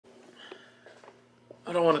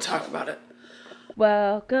I don't want to talk about it.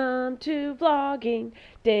 Welcome to vlogging.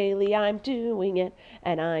 Daily I'm doing it,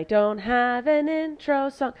 and I don't have an intro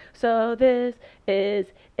song, so this is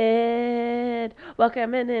it.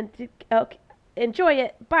 Welcome in. Okay, enjoy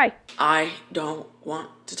it. Bye. I don't want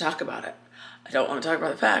to talk about it. I don't want to talk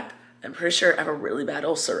about the fact I'm pretty sure I have a really bad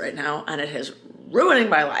ulcer right now, and it is ruining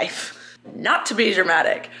my life. Not to be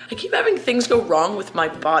dramatic. I keep having things go wrong with my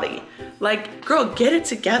body. Like, girl, get it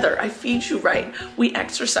together. I feed you right. We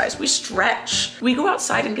exercise, we stretch. We go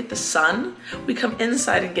outside and get the sun. We come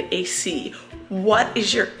inside and get AC. What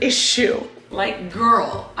is your issue? Like,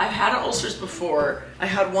 girl, I've had ulcers before. I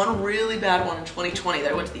had one really bad one in 2020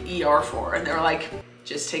 that I went to the ER for, and they were like,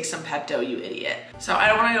 just take some Pepto, you idiot. So I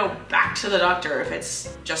don't want to go back to the doctor if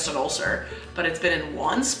it's just an ulcer, but it's been in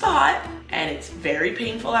one spot and it's very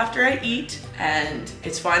painful after I eat, and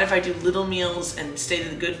it's fine if I do little meals and stay to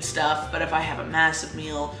the good stuff, but if I have a massive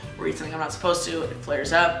meal or eat something I'm not supposed to, it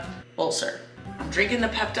flares up, ulcer. I'm drinking the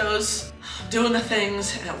Peptos, doing the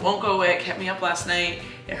things, and it won't go away. It kept me up last night.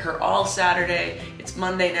 It hurt all Saturday. It's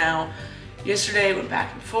Monday now. Yesterday, went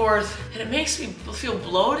back and forth, and it makes me feel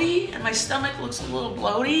bloaty, and my stomach looks a little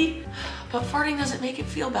bloaty, but farting doesn't make it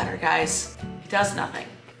feel better, guys. It does nothing.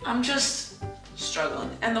 I'm just struggling.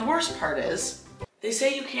 And the worst part is, they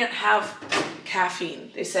say you can't have caffeine.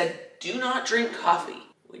 They said, do not drink coffee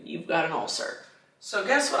when you've got an ulcer. So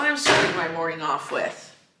guess what I'm starting my morning off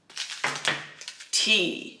with?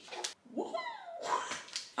 Tea.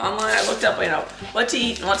 Online, I looked up, what to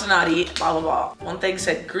eat and what to not eat, blah, blah, blah. One thing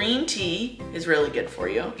said green tea is really good for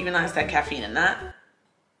you, even though it has that caffeine in that.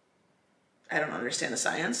 I don't understand the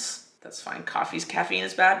science. That's fine. Coffee's caffeine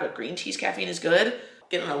is bad, but green tea's caffeine is good.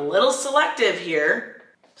 Getting a little selective here.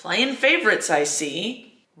 Playing favorites, I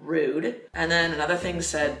see. Rude. And then another thing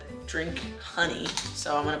said drink honey.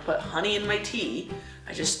 So I'm gonna put honey in my tea.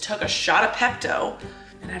 I just took a shot of Pepto.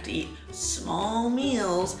 And I have to eat small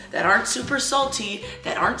meals that aren't super salty,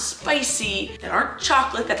 that aren't spicy, that aren't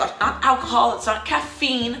chocolate, that's not alcohol, that's not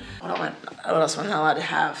caffeine. What else am I not allowed to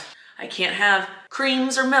have? I can't have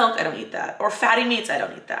creams or milk, I don't eat that. Or fatty meats, I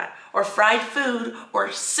don't eat that. Or fried food,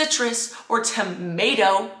 or citrus, or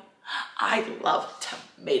tomato. I love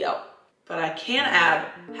tomato. But I can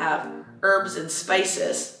have herbs and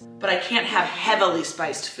spices, but I can't have heavily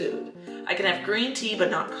spiced food. I can have green tea,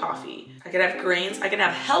 but not coffee. I can have grains, I can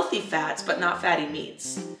have healthy fats, but not fatty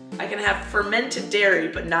meats. I can have fermented dairy,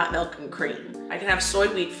 but not milk and cream. I can have soy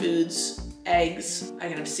wheat foods, eggs, I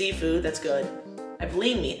can have seafood, that's good. I have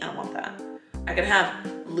lean meat, I don't want that. I can have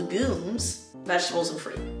legumes, vegetables and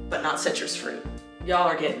fruit, but not citrus fruit. Y'all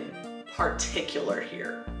are getting particular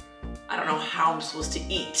here. I don't know how I'm supposed to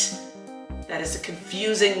eat. That is a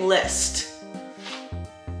confusing list.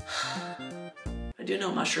 I do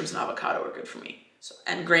know mushrooms and avocado are good for me. So,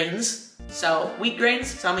 and grains. So wheat grains,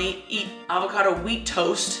 so I'm gonna eat avocado wheat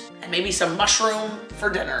toast and maybe some mushroom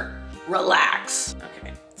for dinner. Relax.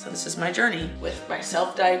 Okay, so this is my journey with my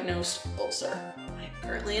self-diagnosed ulcer. I'm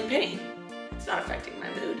currently in pain. It's not affecting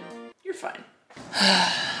my mood. You're fine.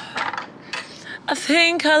 I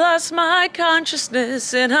think I lost my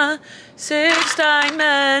consciousness in a 6th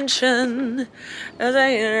dimension. As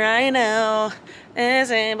I hear right now. I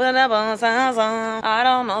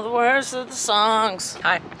don't know the words of the songs.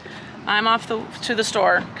 Hi, I'm off to the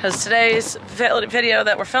store because today's video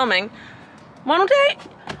that we're filming, one day,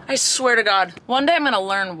 I swear to God, one day I'm gonna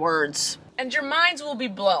learn words and your minds will be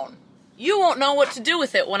blown. You won't know what to do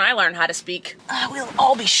with it when I learn how to speak. We'll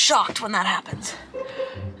all be shocked when that happens.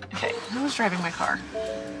 Okay, who's driving my car?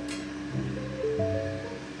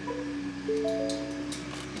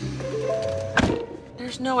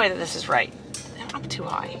 There's no way that this is right. I'm too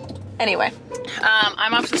high. Anyway,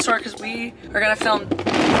 I'm off to the store because we are gonna film.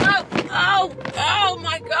 Oh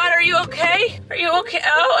my God, are you okay? Are you okay?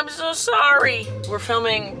 Oh, I'm so sorry. We're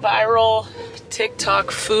filming viral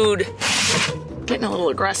TikTok food. Getting a little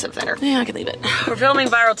aggressive there. Yeah, I can leave it. We're filming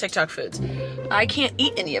viral TikTok foods. I can't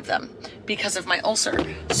eat any of them because of my ulcer.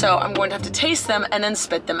 So I'm going to have to taste them and then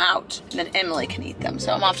spit them out. And then Emily can eat them.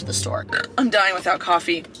 So I'm off to the store. I'm dying without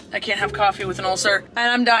coffee. I can't have coffee with an ulcer.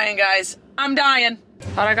 And I'm dying, guys. I'm dying.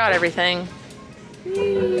 Thought I got everything.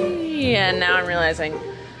 Yeah, now I'm realizing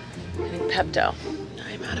I need Pepto.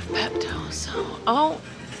 I'm out of Pepto, so, oh,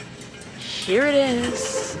 here it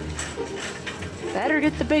is. Better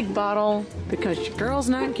get the big bottle because your girl's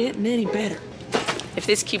not getting any better. If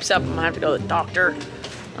this keeps up, I'm gonna have to go to the doctor.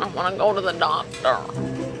 I don't wanna go to the doctor.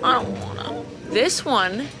 I don't wanna. This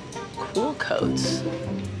one, Cool Coats.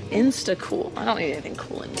 Insta cool. I don't need anything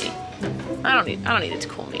cool in me. I don't need it to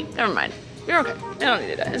cool me. Never mind. You're okay. I don't need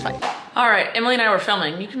it. It's fine. All right, Emily and I were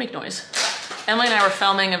filming. You can make noise. Emily and I were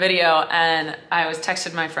filming a video and I was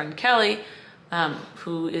texting my friend Kelly,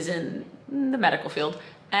 who is in the medical field.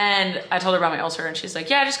 And I told her about my ulcer and she's like,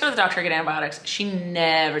 yeah, just go to the doctor, get antibiotics. She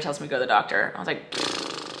never tells me to go to the doctor. I was like,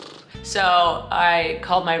 pfft. So I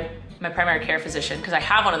called my primary care physician because I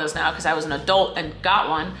have one of those now because I was an adult and got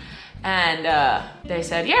one. And they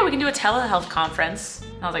said, yeah, we can do a telehealth conference.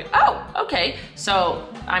 And I was like, oh, okay. So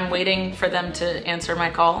I'm waiting for them to answer my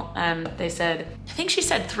call. And they said, I think she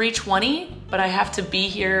said 3:20, but I have to be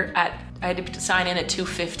here I had to sign in at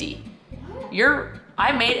 2:50.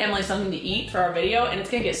 I made Emily something to eat for our video and it's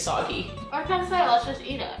gonna get soggy. I can say, let's just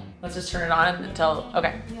eat it. Let's just turn it on until,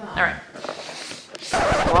 okay. Yeah. All right.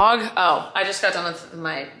 Vlog. Oh, I just got done with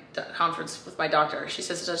my conference with my doctor. She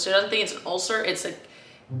says she doesn't think it's an ulcer, it's a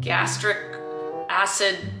gastric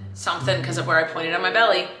acid something because of where I pointed on my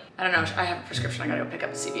belly. I don't know, I have a prescription I gotta go pick up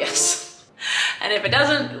at CVS. And if it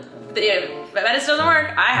doesn't, if my medicine doesn't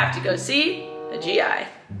work, I have to go see a GI.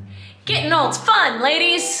 Getting old's fun,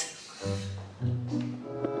 ladies.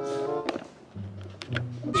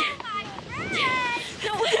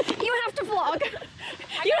 You have to vlog.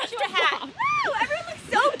 You have to hat. Woo! Everyone looks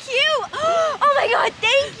so cute. Oh my god,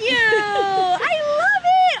 thank you. I love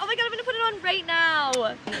it. Oh my god, I'm gonna put it on right now.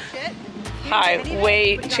 Hi,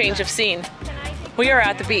 wait, change of scene. We are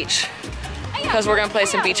at the beach because we're gonna play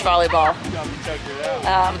some beach volleyball.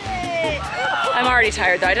 I'm already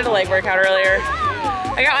tired though. I did a leg workout earlier.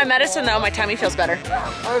 I got my medicine though, my tummy feels better.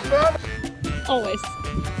 Always.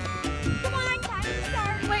 Come on, time to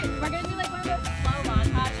start. Wait, we're gonna do like one of those slow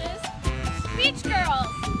montages. Beach girls.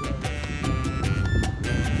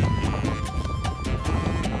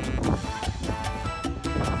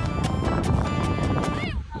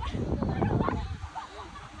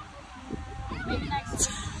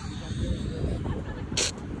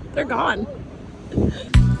 They're gone.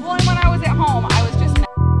 Well, and when I was at home, I was just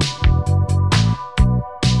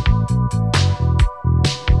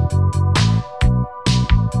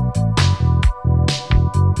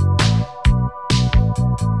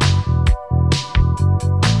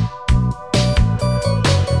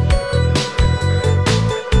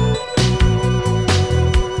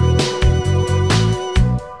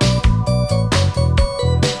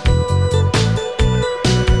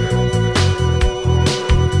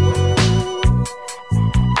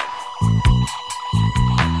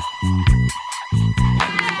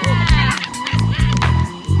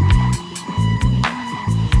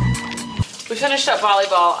Finished up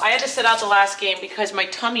volleyball. I had to sit out the last game because my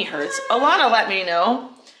tummy hurts. Alana let me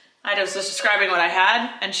know. I was just describing what I had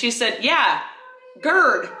and she said, yeah,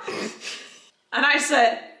 GERD. And I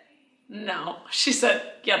said, no. She said,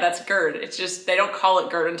 yeah, that's GERD. It's just, they don't call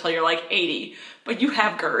it GERD until you're like 80, but you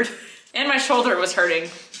have GERD. And my shoulder was hurting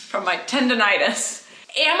from my tendonitis.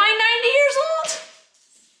 Am I 90 years old?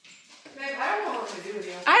 Babe, I don't know what to do with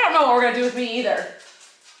you. I don't know what we're gonna do with me either.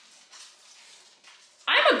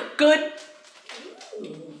 I'm a good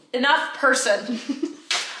enough person.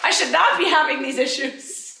 I should not be having these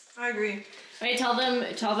issues. I agree. Wait, tell them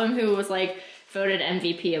who was like voted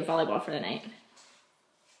MVP of volleyball for the night.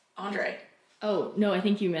 Andre. Oh, no, I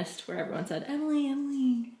think you missed where everyone said, Emily,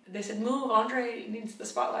 Emily. They said, move, Andre needs the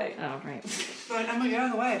spotlight. Oh, right. But Emily, get out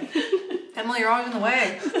of the way. Emily, you're always in the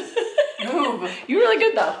way. Move. You're really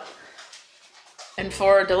good though. And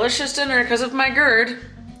for a delicious dinner, because of my GERD,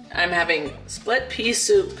 I'm having split pea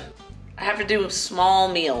soup. I have to do small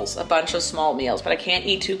meals, a bunch of small meals, but I can't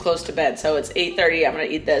eat too close to bed. So it's 8:30, I'm gonna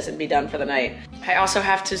eat this and be done for the night. I also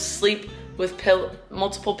have to sleep with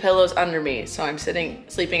multiple pillows under me. So I'm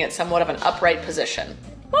sleeping at somewhat of an upright position.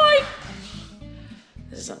 Bye.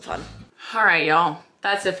 This isn't fun. All right, y'all,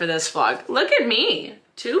 that's it for this vlog. Look at me,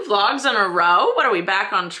 2 vlogs in a row. What are we,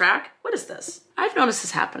 back on track? What is this? I've noticed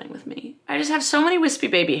this happening with me. I just have so many wispy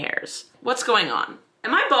baby hairs. What's going on?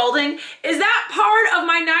 Am I balding? Is that part of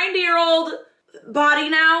my 90-year-old body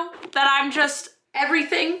now? That I'm just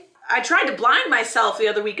everything? I tried to blind myself the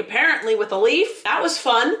other week apparently with a leaf. That was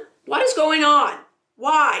fun. What is going on?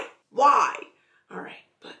 Why? Why? All right,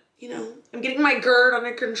 but you know, I'm getting my GERD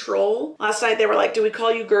under control. Last night they were like, do we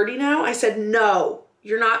call you Gertie now? I said, no,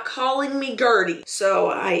 you're not calling me Gertie. So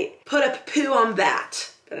I put a poo on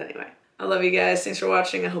that. But anyway, I love you guys. Thanks for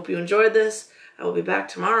watching. I hope you enjoyed this. I will be back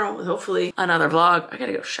tomorrow with hopefully another vlog. I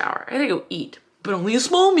gotta go shower. I gotta go eat. But only a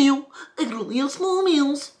small meal. I can only have small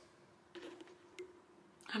meals.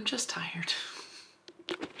 I'm just tired.